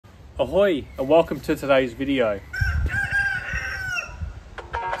Ahoy and welcome to today's video.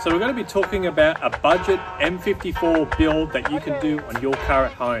 So we're going to be talking about a budget M54 build that you can do on your car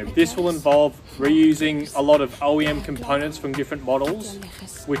at home. This will involve reusing a lot of OEM components from different models,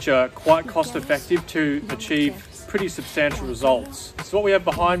 which are quite cost effective to achieve pretty substantial results. So what we have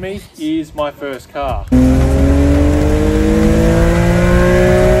behind me is my first car.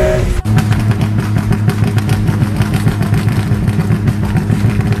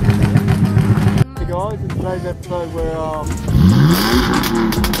 In today's episode we're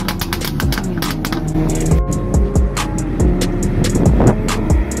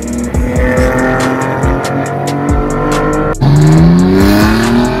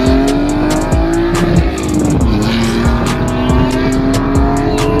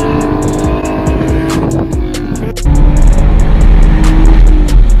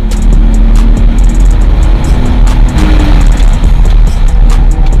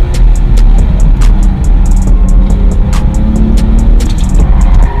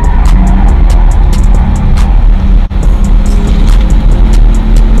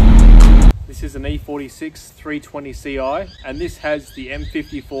E46 320 Ci, and this has the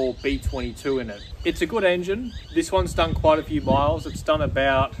M54 B22 in it. It's a good engine. This one's done quite a few miles. It's done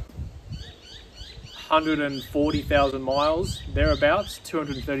about 140,000 miles, thereabouts,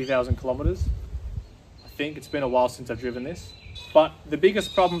 230,000 kilometers. I think it's been a while since I've driven this. But the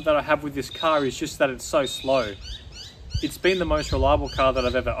biggest problem that I have with this car is just that it's so slow. It's been the most reliable car that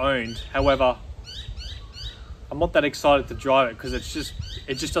I've ever owned. However, I'm not that excited to drive it because it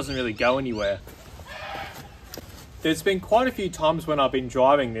just doesn't really go anywhere. There's been quite a few times when I've been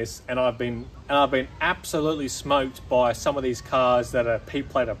driving this and I've been absolutely smoked by some of these cars that are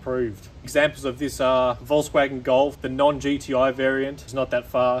P-plate approved. Examples of this are Volkswagen Golf, the non-GTI variant, it's not that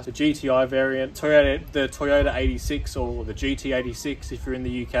fast. The GTI variant, the Toyota 86 or the GT86 if you're in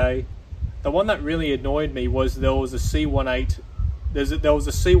the UK. The one that really annoyed me was there was a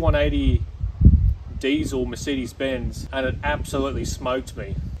C180 diesel Mercedes-Benz and it absolutely smoked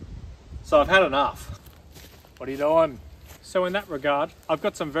me. So I've had enough. What are you doing? So in that regard, I've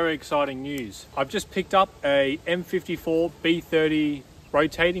got some very exciting news. I've just picked up a M54 B30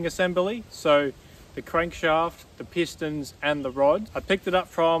 rotating assembly. So the crankshaft, the pistons and the rods. I picked it up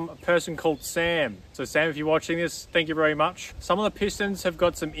from a person called Sam. So Sam, if you're watching this, thank you very much. Some of the pistons have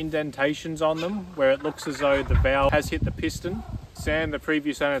got some indentations on them where it looks as though the valve has hit the piston. Sam, the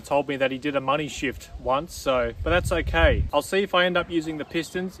previous owner, told me that he did a money shift once, but that's okay. I'll see if I end up using the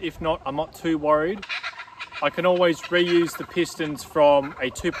pistons. If not, I'm not too worried. I can always reuse the pistons from a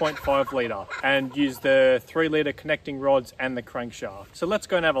 2.5 litre and use the 3 litre connecting rods and the crankshaft. So let's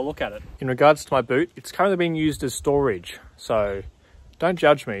go and have a look at it. In regards to my boot, it's currently being used as storage. So don't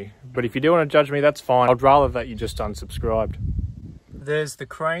judge me, but if you do want to judge me, that's fine. I'd rather that you just unsubscribed. There's the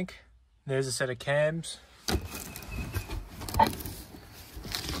crank. There's a set of cams.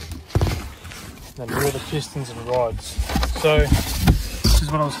 And here are the pistons and rods. So this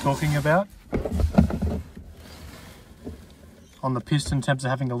is what I was talking about. On the piston, in terms of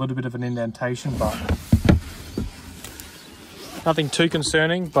having a little bit of an indentation, but nothing too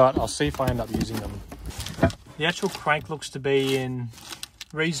concerning, but I'll see if I end up using them. The actual crank looks to be in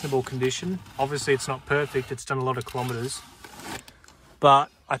reasonable condition. Obviously it's not perfect, it's done a lot of kilometers,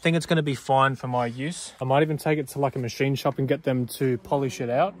 but I think it's going to be fine for my use. I might even take it to like a machine shop and get them to polish it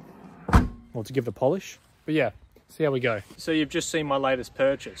out, or to give it a polish, but yeah. See how we go. So you've just seen my latest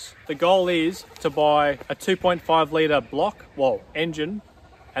purchase. The goal is to buy a 2.5 litre engine,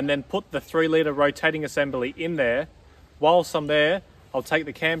 and then put the 3 litre rotating assembly in there. Whilst I'm there, I'll take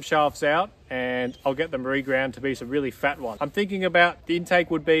the camshafts out and I'll get them reground to be some really fat ones. I'm thinking about the intake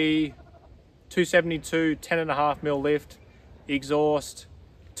would be 272, 10.5mm lift, exhaust,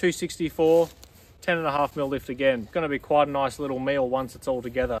 264, 10.5mm lift again. It's going to be quite a nice little meal once it's all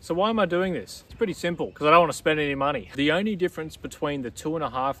together. So why am I doing this? It's pretty simple, because I don't want to spend any money. The only difference between the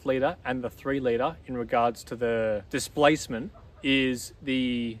 2.5 litre and the 3 litre in regards to the displacement is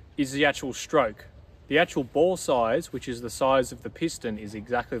the actual stroke. The actual bore size, which is the size of the piston, is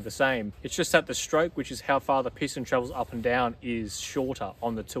exactly the same. It's just that the stroke, which is how far the piston travels up and down, is shorter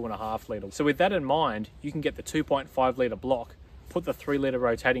on the 2.5 litre. So with that in mind, you can get the 2.5 litre block, put the 3 litre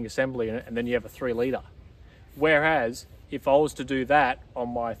rotating assembly in it, and then you have a 3 litre. Whereas if I was to do that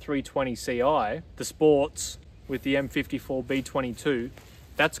on my 320 Ci, the sports with the M54 B22,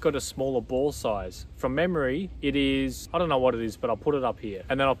 that's got a smaller bore size. From memory, it is, I don't know what it is, but I'll put it up here.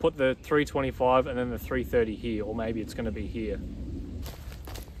 And then I'll put the 325 and then the 330 here, or maybe it's going to be here.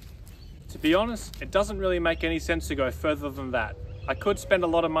 To be honest, it doesn't really make any sense to go further than that. I could spend a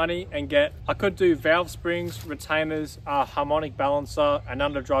lot of money and I could do valve springs, retainers, a harmonic balancer, an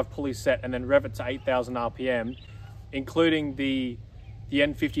underdrive pulley set, and then rev it to 8,000 RPM, including the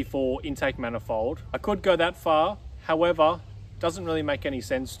M54 intake manifold. I could go that far, however, doesn't really make any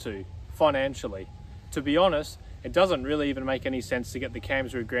sense financially. To be honest, it doesn't really even make any sense to get the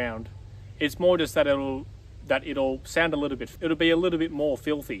cams reground. It's more just that it'll sound it'll be a little bit more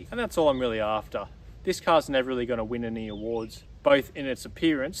filthy, and that's all I'm really after. This car's never really going to win any awards, both in its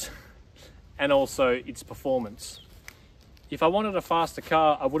appearance and also its performance. If I wanted a faster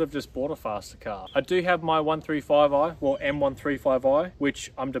car, I would have just bought a faster car. I do have my 135i, or M135i,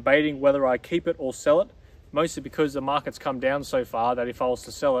 which I'm debating whether I keep it or sell it, mostly because the market's come down so far that if I was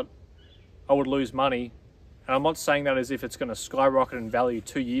to sell it, I would lose money. And I'm not saying that as if it's going to skyrocket in value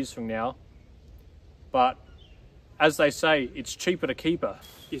 2 years from now, but as they say, it's cheaper to keep her.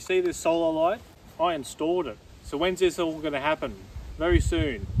 You see this solar light? I installed it. So when's this all going to happen? Very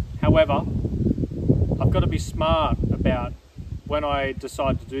soon. However, I've got to be smart about when I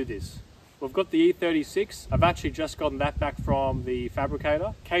decide to do this. We've got the E36. I've actually just gotten that back from the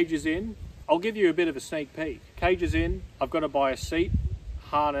fabricator. Cage is in. I'll give you a bit of a sneak peek. Cage is in. I've got to buy a seat,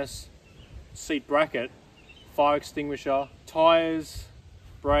 harness, seat bracket, fire extinguisher, tires,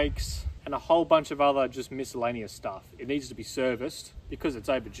 brakes, and a whole bunch of other just miscellaneous stuff. It needs to be serviced because it's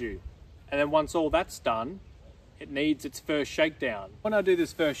overdue. And then once all that's done, it needs its first shakedown. When I do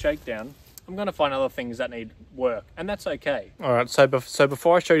this first shakedown, I'm going to find other things that need work, and that's okay. All right, so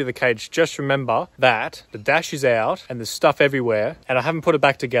before I show you the cage, just remember that the dash is out and there's stuff everywhere, and I haven't put it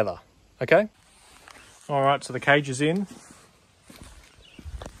back together, okay? All right, so the cage is in.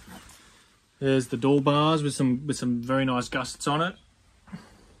 There's the door bars with some very nice gussets on it.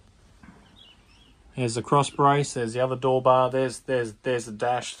 There's the cross brace, there's the other door bar, there's the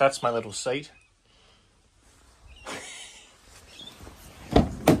dash. That's my little seat.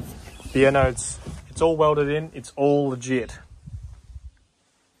 But yeah, no, it's all welded in, it's all legit.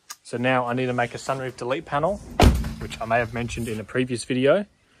 So now I need to make a sunroof delete panel, which I may have mentioned in a previous video.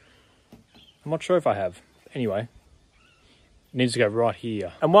 I'm not sure if I have. Anyway, it needs to go right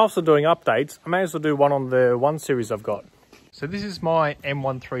here. And whilst I'm doing updates, I may as well do one on the 1 Series I've got. So this is my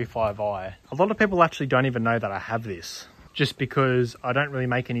M135i. A lot of people actually don't even know that I have this, just because I don't really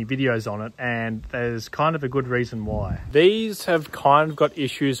make any videos on it, and there's kind of a good reason why. These have kind of got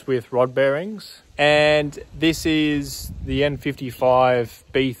issues with rod bearings, and this is the M55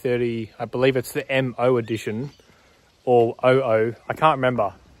 B30, I believe it's the MO edition, or OO, I can't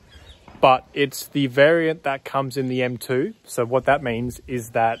remember. But it's the variant that comes in the M2. So what that means is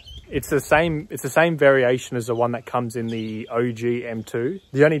that it's the same variation as the one that comes in the OG M2.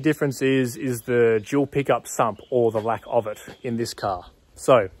 The only difference is the dual pickup sump, or the lack of it in this car.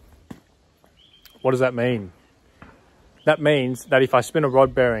 So what does that mean? That means that if I spin a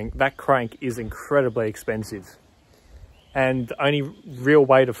rod bearing, that crank is incredibly expensive. And the only real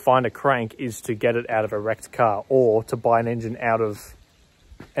way to find a crank is to get it out of a wrecked car, or to buy an engine out of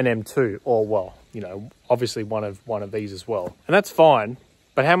an M2, or, well, you know, obviously one of these as well. And that's fine,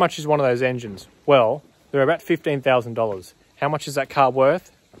 but how much is one of those engines? Well, they're about $15,000. How much is that car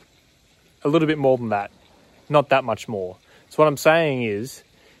worth? A little bit more than that, not that much more. So what I'm saying is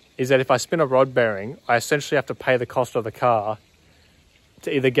that if I spin a rod bearing, I essentially have to pay the cost of the car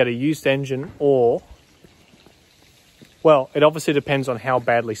to either get a used engine, or, well, it obviously depends on how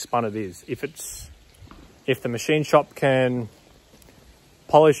badly spun it is. If the machine shop can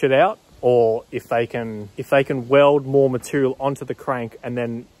polish it out, or if they can weld more material onto the crank and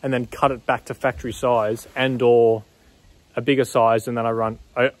then cut it back to factory size, and or a bigger size, and then I run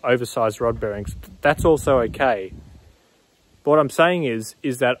oversized rod bearings, that's also okay. But what I'm saying is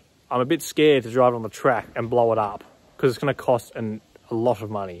that I'm a bit scared to drive on the track and blow it up, because it's going to cost a lot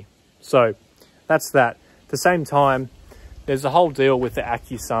of money. So that's that. At the same time, there's a whole deal with the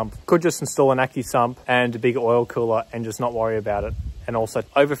AccuSump. Could just install an AccuSump and a bigger oil cooler and just not worry about it. And also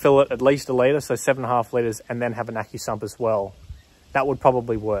overfill it at least 1 litre, so 7.5 litres, and then have an AccuSump as well. That would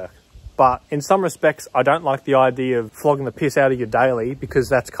probably work. But in some respects, I don't like the idea of flogging the piss out of your daily, because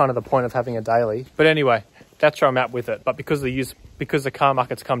that's kind of the point of having a daily. But anyway, that's where I'm at with it. But because the car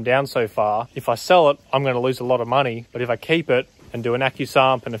market's come down so far, if I sell it, I'm going to lose a lot of money. But if I keep it and do an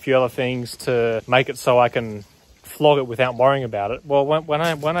AccuSump and a few other things to make it so I can flog it without worrying about it, well, when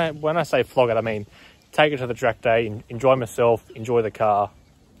I say flog it, I mean take it to the track day, enjoy myself, enjoy the car,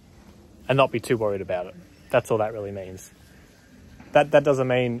 and not be too worried about it. That's all that really means. That doesn't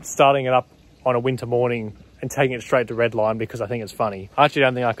mean starting it up on a winter morning and taking it straight to Redline because I think it's funny. I actually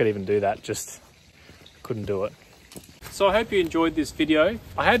don't think I could even do that, just couldn't do it. So I hope you enjoyed this video.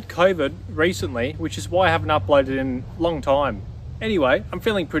 I had COVID recently, which is why I haven't uploaded in a long time. Anyway, I'm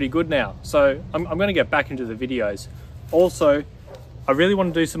feeling pretty good now, so I'm going to get back into the videos. Also, I really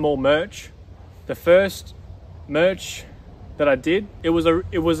want to do some more merch. The first merch that I did, it was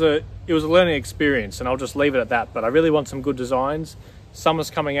a learning experience, and I'll just leave it at that. But I really want some good designs. Summer's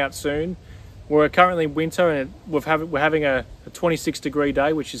coming out soon. We're currently winter, and we're having a 26-degree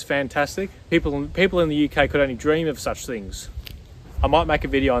day, which is fantastic. People in the UK could only dream of such things. I might make a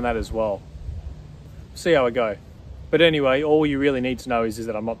video on that as well. See how I go. But anyway, all you really need to know is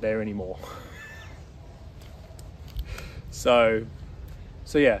that I'm not there anymore. So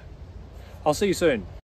yeah, I'll see you soon.